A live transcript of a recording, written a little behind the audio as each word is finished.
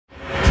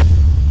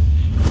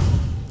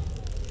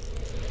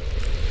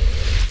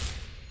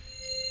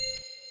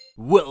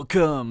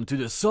Welcome to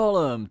the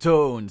Solemn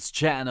Tones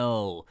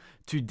channel.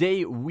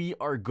 Today we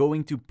are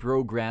going to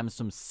program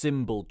some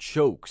cymbal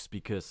chokes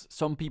because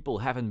some people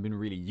haven't been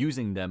really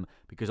using them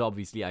because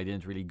obviously I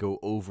didn't really go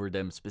over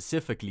them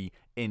specifically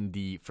in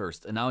the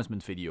first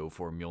announcement video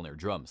for Mjölnir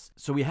drums.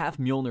 So we have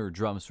Mjölnir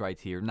drums right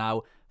here.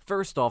 Now,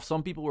 first off,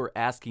 some people were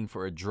asking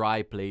for a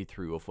dry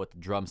playthrough of what the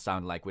drums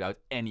sound like without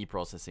any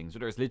processing. So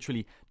there's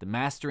literally the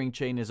mastering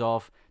chain is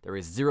off, there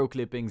is zero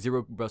clipping,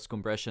 zero bus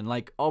compression.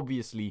 Like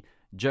obviously,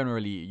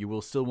 generally you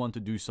will still want to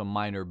do some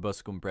minor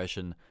bus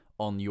compression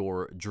on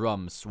your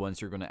drums once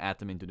you're going to add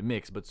them into the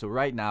mix. But so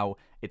right now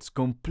it's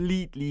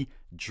completely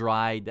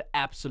dry, the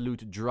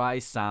absolute dry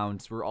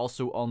sounds. We're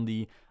also on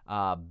the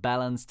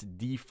balanced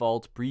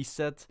default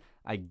preset.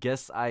 I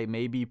guess I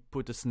maybe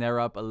put the snare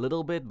up a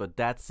little bit, but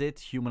that's it.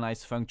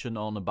 Humanize function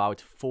on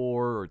about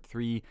 4 or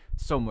 3,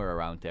 somewhere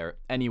around there.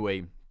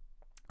 Anyway,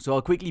 so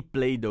I'll quickly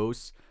play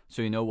those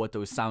so you know what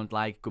those sound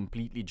like,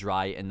 completely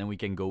dry, and then we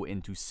can go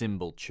into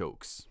cymbal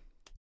chokes.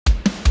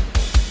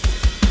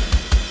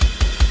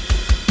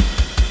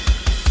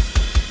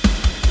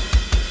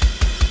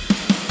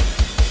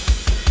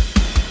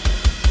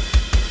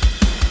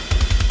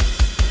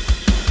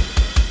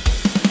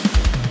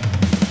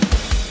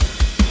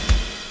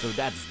 So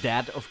that's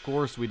that. Of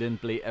course, we didn't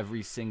play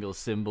every single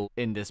cymbal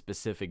in this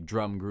specific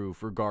drum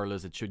groove.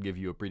 Regardless, it should give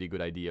you a pretty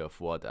good idea of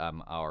what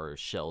our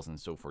shells and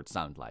so forth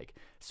sound like.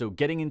 So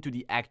getting into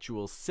the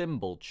actual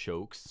cymbal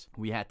chokes,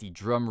 we had the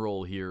drum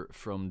roll here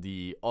from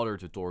the other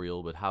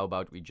tutorial, but how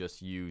about we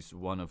just use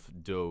one of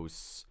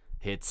those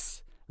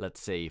hits,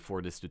 let's say,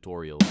 for this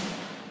tutorial.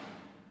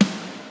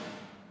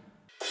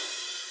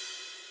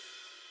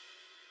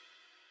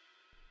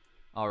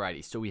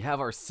 Alrighty, so we have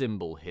our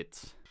cymbal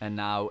hit, and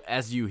now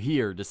as you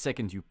hear, the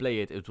second you play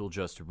it, it will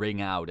just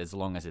ring out as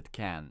long as it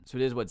can. So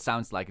this is what it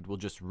sounds like, it will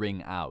just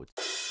ring out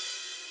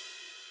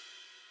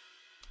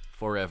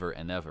forever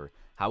and ever.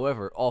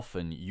 However,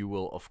 often you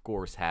will of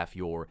course have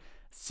your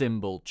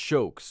cymbal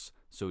chokes,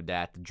 so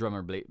that the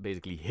drummer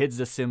basically hits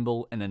the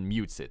cymbal and then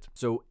mutes it.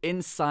 So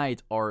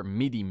inside our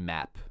MIDI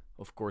map,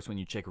 of course when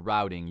you check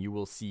routing, you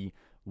will see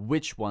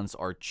which ones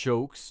are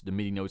chokes, the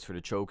MIDI notes for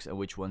the chokes, and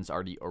which ones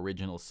are the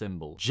original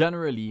cymbal.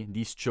 Generally,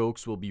 these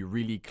chokes will be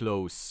really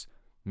close,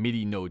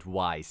 MIDI note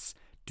wise,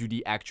 to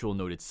the actual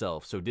note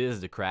itself. So this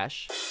is the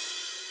crash,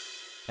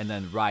 and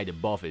then right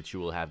above it you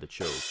will have the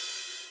choke.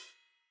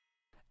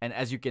 And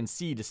as you can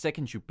see, the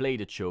second you play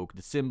the choke,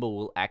 the cymbal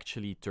will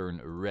actually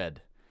turn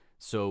red.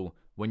 So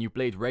when you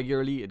play it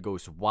regularly, it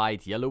goes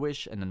white,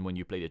 yellowish, and then when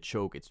you play the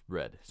choke, it's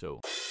red.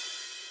 So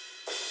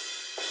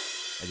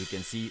as you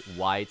can see,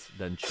 white,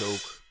 then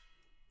choke,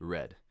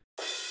 red.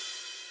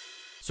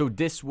 So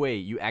this way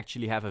you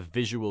actually have a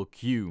visual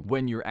cue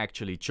when you're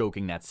actually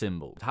choking that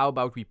cymbal. How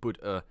about we put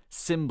a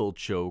cymbal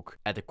choke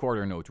at the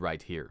quarter note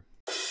right here.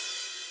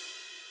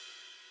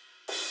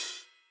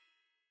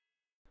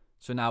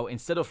 So now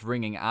instead of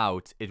ringing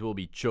out, it will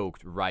be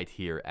choked right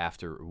here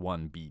after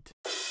one beat.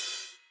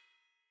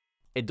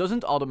 It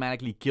doesn't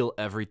automatically kill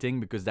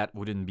everything because that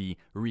wouldn't be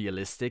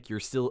realistic.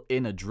 You're still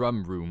in a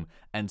drum room,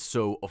 and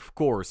so of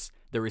course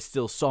there is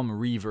still some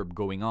reverb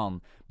going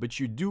on, but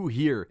you do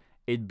hear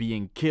it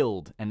being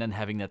killed and then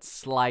having that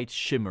slight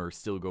shimmer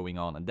still going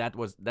on, and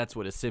that's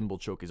what a cymbal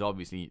choke is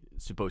obviously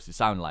supposed to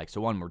sound like. So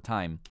one more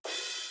time.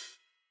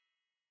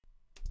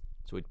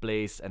 So it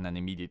plays and then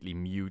immediately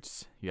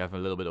mutes. You have a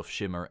little bit of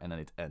shimmer and then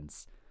it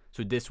ends.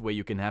 So this way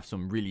you can have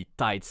some really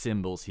tight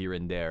cymbals here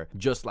and there,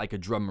 just like a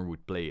drummer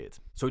would play it.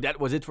 So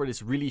that was it for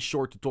this really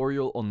short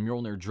tutorial on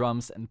Mjölnir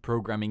drums and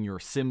programming your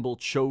cymbal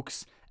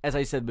chokes. As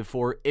I said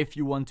before, if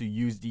you want to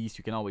use these,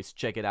 you can always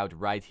check it out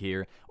right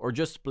here, or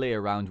just play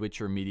around with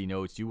your MIDI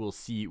notes. You will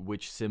see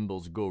which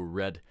cymbals go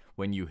red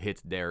when you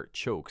hit their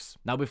chokes.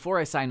 Now before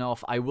I sign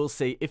off, I will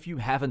say if you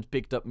haven't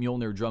picked up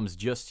Mjölnir drums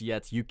just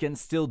yet, you can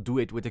still do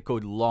it with the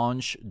code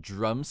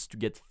LAUNCHDRUMS to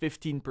get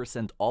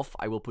 15% off.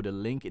 I will put a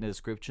link in the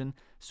description,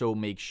 so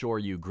make sure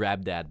you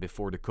grab that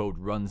before the code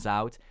runs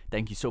out.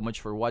 Thank you so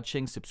much for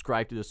watching.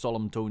 Subscribe to the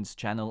Solemn Tones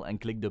channel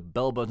and click the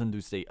bell button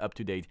to stay up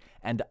to date,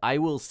 and I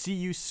will see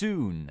you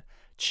soon.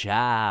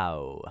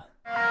 Ciao!